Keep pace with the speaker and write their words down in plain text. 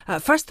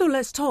First, though,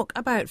 let's talk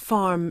about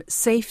farm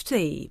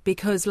safety,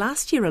 because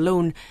last year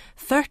alone,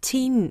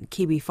 13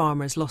 Kiwi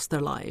farmers lost their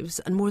lives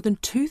and more than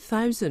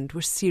 2,000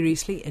 were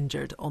seriously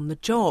injured on the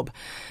job.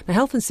 Now,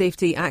 health and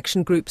safety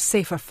action group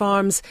Safer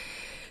Farms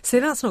say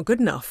that's not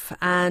good enough,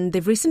 and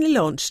they've recently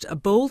launched a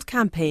bold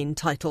campaign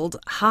titled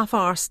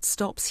Half-Arsed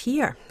Stops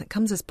Here. It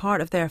comes as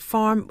part of their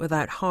Farm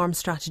Without Harm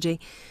strategy,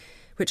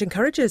 which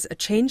encourages a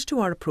change to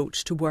our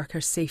approach to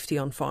worker safety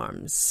on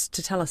farms.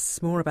 To tell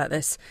us more about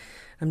this,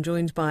 I'm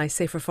joined by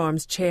Safer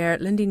Farms Chair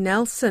Lindy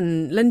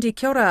Nelson. Lindy,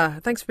 kia ora.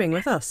 Thanks for being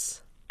with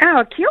us.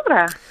 Oh, kia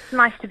ora. It's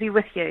nice to be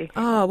with you.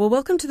 Oh, well,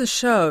 welcome to the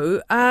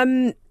show.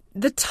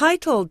 The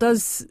title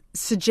does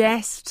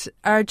suggest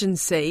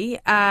urgency,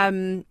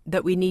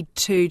 that we need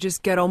to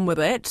just get on with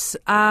it.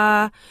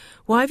 Why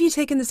have you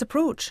taken this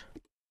approach?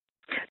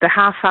 The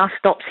Half-Arsed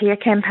Stops Here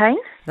campaign?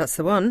 That's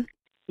the one.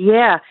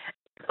 Yeah.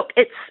 Look,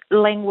 it's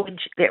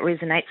language that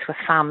resonates with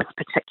farmers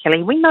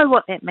particularly. We know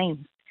what that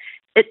means.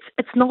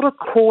 It's not a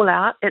call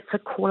out, it's a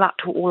call out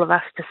to all of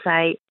us to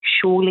say,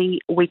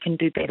 surely we can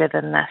do better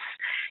than this.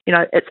 You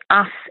know, it's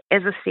us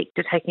as a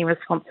sector taking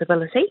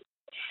responsibility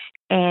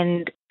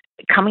and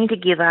coming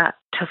together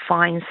to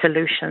find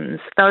solutions.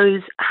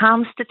 Those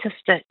harm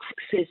statistics,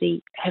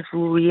 Susie, have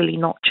really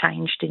not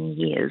changed in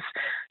years.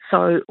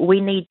 So we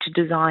need to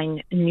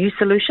design new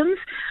solutions.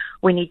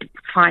 We need to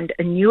find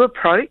a new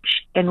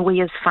approach, and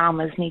we as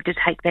farmers need to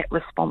take that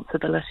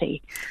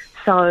responsibility.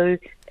 So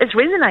it's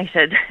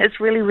resonated. It's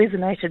really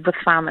resonated with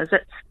farmers.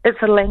 It's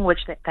a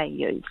language that they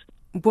use.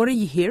 What are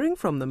you hearing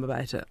from them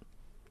about it?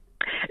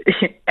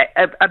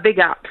 a big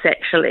ups,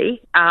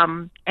 actually,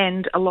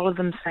 and a lot of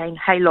them saying,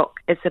 hey, look,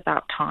 it's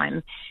about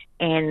time,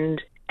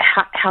 and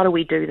how do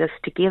we do this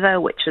together,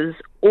 which is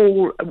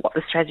all what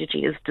the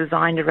strategy is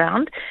designed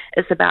around.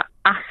 It's about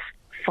us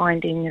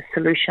finding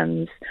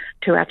solutions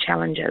to our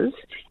challenges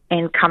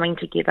and coming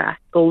together,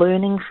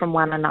 learning from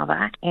one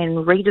another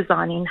and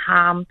redesigning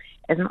harm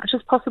as much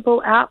as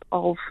possible out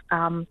of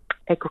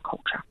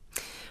agriculture.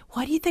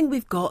 Why do you think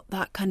we've got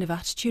that kind of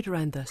attitude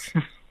around this?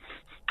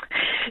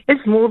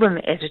 It's more than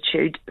the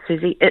attitude,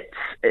 Susie.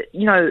 It's,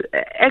 you know,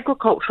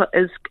 agriculture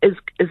is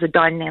a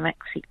dynamic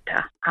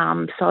sector.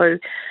 So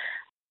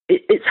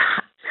it's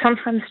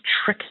sometimes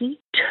tricky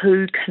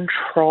to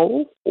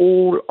control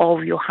all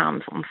of your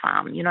harms on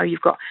farm. You know,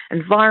 you've got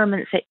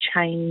environments that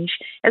change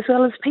as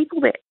well as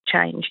people that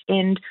change.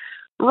 And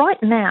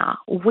right now,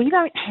 we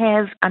don't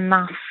have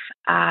enough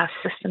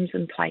systems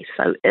in place.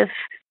 So if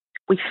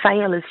we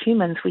fail as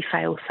humans, we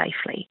fail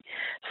safely.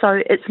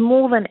 So it's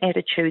more than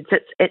attitudes.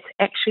 It's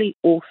actually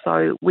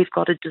also we've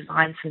got to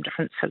design some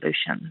different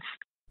solutions.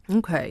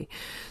 Okay.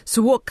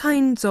 So what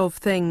kinds of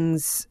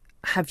things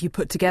have you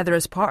put together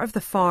as part of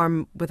the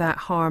Farm Without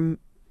Harm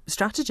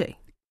strategy?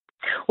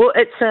 Well,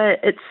 it's a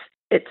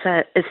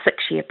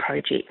 6-year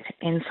project,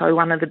 and so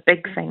one of the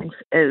big things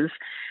is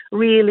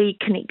really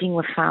connecting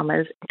with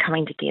farmers and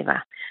coming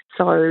together.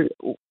 So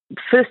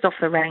first off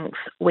the ranks,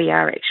 we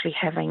are actually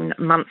having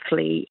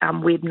monthly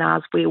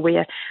webinars where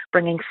we're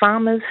bringing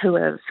farmers who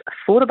have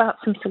thought about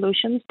some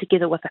solutions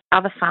together with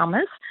other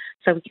farmers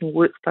so we can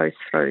work those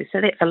through.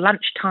 So that's a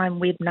lunchtime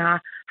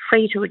webinar,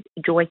 free to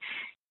enjoy.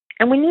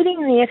 And we're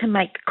needing there to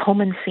make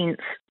common sense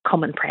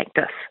common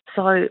practice.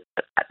 So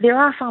there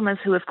are farmers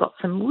who have got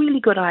some really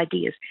good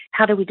ideas.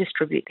 How do we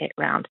distribute that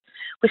round?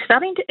 We're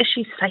starting to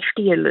issue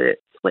safety alerts,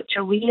 which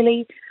are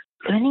really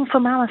learning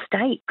from our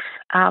mistakes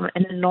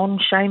in a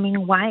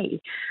non-shaming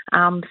way,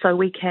 so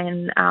we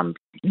can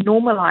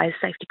normalise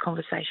safety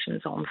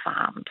conversations on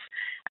farms.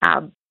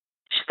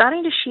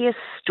 Starting to share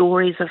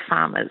stories of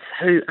farmers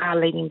who are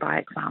leading by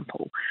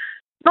example,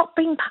 not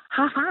being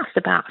half-assed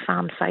about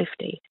farm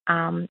safety.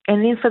 And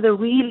then for the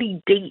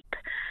really deep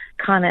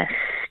kind of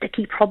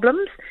sticky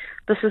problems,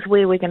 this is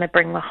where we're going to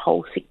bring the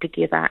whole sector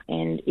together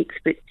and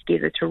experts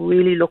together to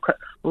really look at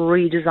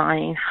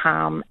redesigning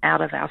harm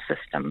out of our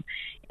system.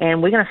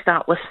 And we're going to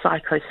start with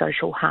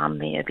psychosocial harm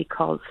there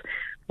because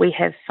we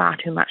have far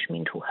too much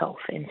mental health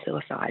and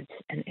suicides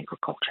in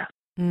agriculture.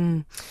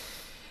 I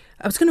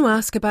was going to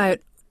ask about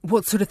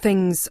what sort of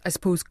things, I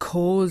suppose,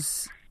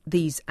 cause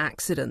these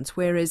accidents.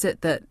 Where is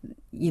it that,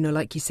 you know,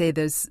 like you say,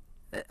 there's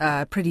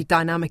a pretty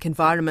dynamic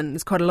environment.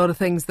 There's quite a lot of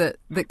things that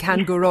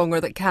can go wrong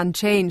or that can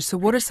change. So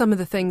what are some of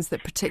the things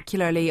that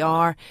particularly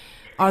are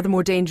the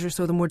more dangerous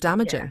or the more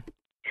damaging? Yeah.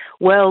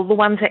 Well, the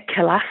ones that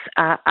kill us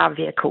are our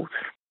vehicles.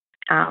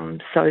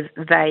 So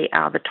they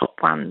are the top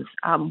ones.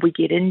 We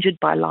get injured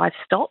by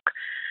livestock,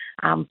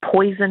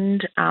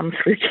 poisoned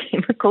through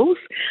chemicals.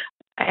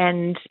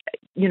 And,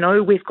 you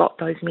know, we've got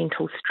those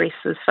mental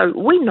stresses. So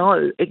we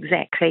know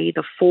exactly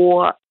the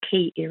 4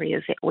 key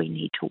areas that we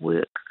need to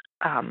work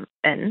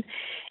in.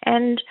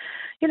 And,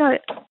 you know,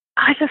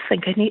 I just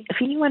think if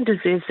anyone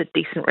deserves a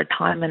decent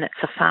retirement,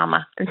 it's a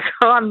farmer. And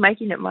so I'm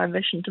making it my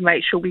mission to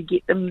make sure we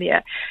get them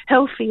there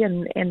healthy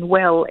and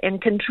well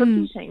and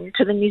contributing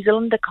to the New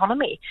Zealand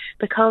economy,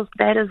 because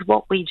that is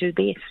what we do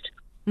best.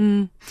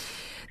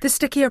 The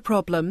stickier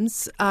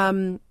problems,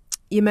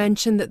 you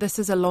mentioned that this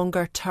is a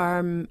longer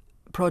term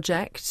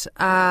project.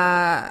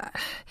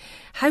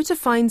 How to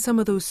find some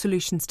of those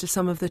solutions to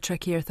some of the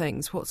trickier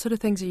things? What sort of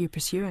things are you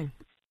pursuing?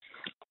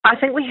 I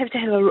think we have to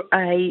have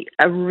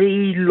a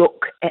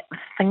re-look at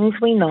things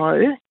we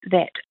know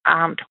that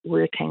aren't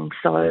working.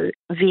 So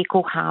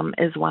vehicle harm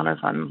is one of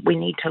them. We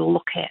need to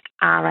look at,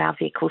 are our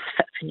vehicles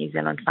fit for New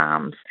Zealand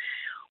farms?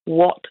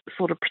 What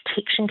sort of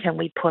protection can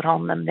we put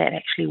on them that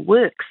actually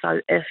works?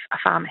 So if a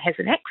farmer has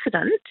an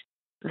accident,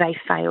 they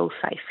fail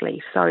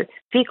safely. So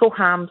vehicle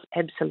harms,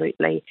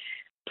 absolutely.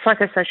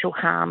 Psychosocial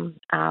harm,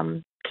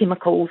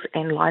 chemicals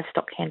and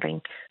livestock handling.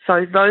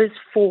 So those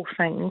 4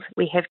 things,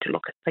 we have to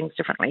look at things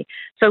differently.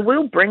 So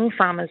we'll bring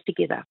farmers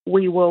together.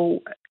 We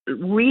will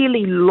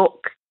really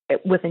look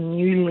with a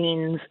new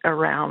lens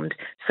around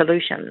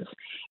solutions.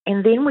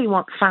 And then we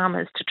want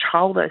farmers to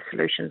trial those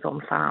solutions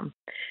on farm.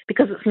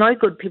 Because it's no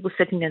good people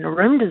sitting in a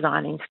room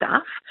designing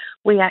stuff.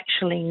 We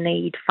actually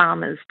need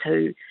farmers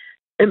to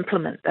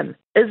implement them.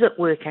 Is it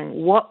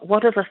working?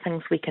 What are the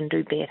things we can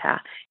do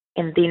better?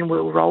 And then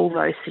we'll roll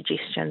those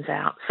suggestions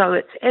out. So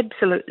it's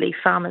absolutely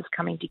farmers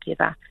coming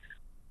together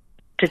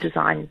to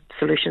design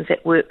solutions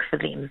that work for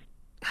them.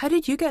 How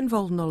did you get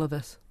involved in all of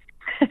this?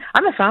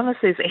 I'm a farmer,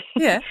 Susie.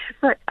 Yeah.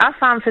 So I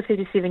farmed for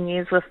 37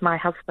 years with my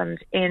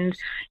husband. And,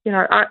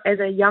 as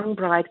a young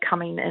bride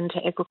coming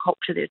into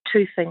agriculture, there are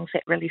 2 things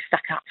that really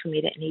stuck out for me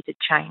that needed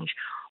change.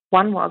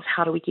 One was,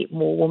 how do we get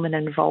more women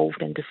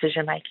involved in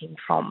decision-making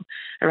from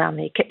around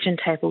their kitchen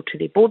table to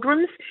their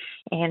boardrooms?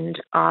 And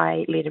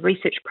I led a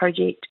research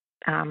project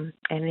and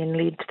then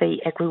led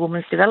the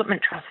Agri-Women's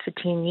Development Trust for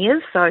 10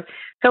 years, so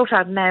felt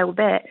I'd nailed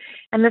that.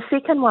 And the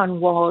second one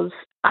was,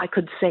 I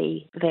could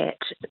see that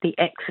the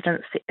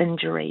accidents, the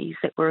injuries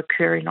that were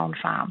occurring on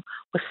farm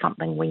was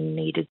something we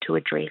needed to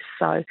address.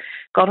 So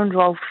got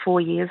involved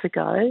 4 years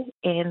ago,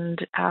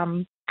 and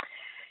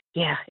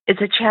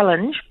it's a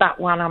challenge, but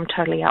one I'm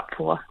totally up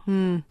for.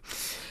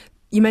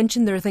 You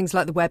mentioned there are things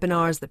like the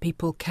webinars that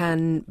people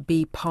can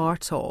be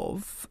part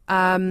of.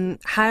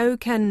 How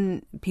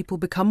can people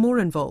become more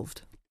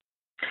involved?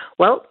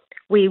 Well,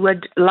 we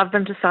would love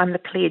them to sign the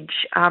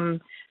pledge.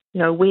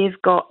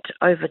 We've got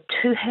over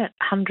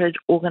 200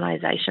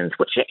 organisations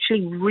which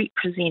actually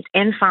represent,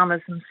 and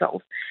farmers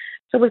themselves.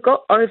 So we've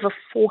got over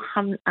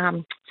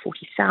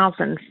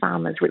 40,000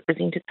 farmers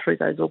represented through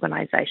those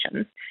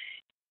organisations.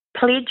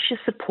 Pledge your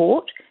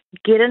support.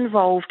 Get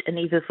involved in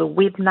either the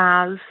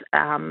webinars,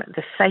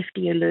 the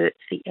safety alerts,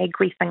 the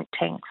agri think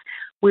tanks.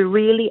 We're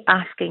really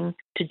asking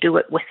to do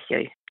it with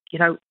you.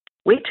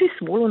 We're too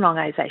small an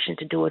organisation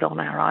to do it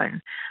on our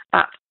own,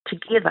 but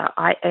together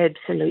I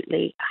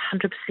absolutely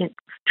 100%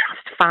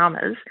 trust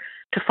farmers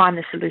to find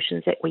the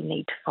solutions that we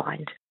need to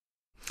find.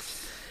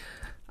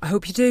 I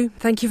hope you do.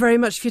 Thank you very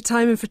much for your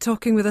time and for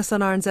talking with us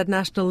on RNZ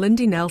National.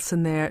 Lindy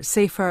Nelson there,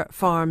 Safer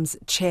Farms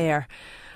Chair.